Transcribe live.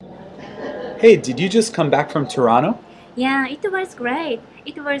Hey, did you just come back from Toronto? Yeah, it was great.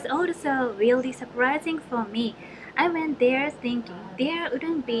 It was also really surprising for me. I went there thinking there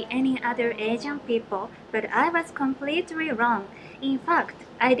wouldn't be any other Asian people, but I was completely wrong. In fact,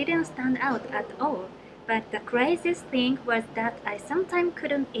 I didn't stand out at all. But the craziest thing was that I sometimes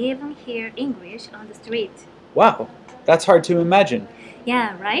couldn't even hear English on the street. Wow, that's hard to imagine.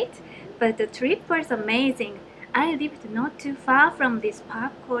 Yeah, right? But the trip was amazing. I lived not too far from this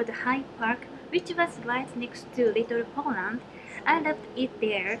park called Hyde Park, which was right next to Little Poland. I loved it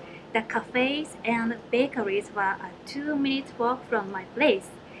there. The cafes and bakeries were a 2 minute walk from my place.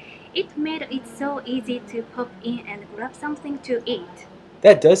 It made it so easy to pop in and grab something to eat.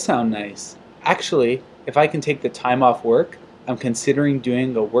 That does sound nice. Actually, if I can take the time off work, I'm considering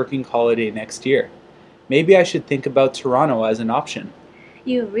doing a working holiday next year. Maybe I should think about Toronto as an option.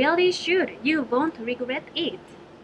 You really should. You won't regret it.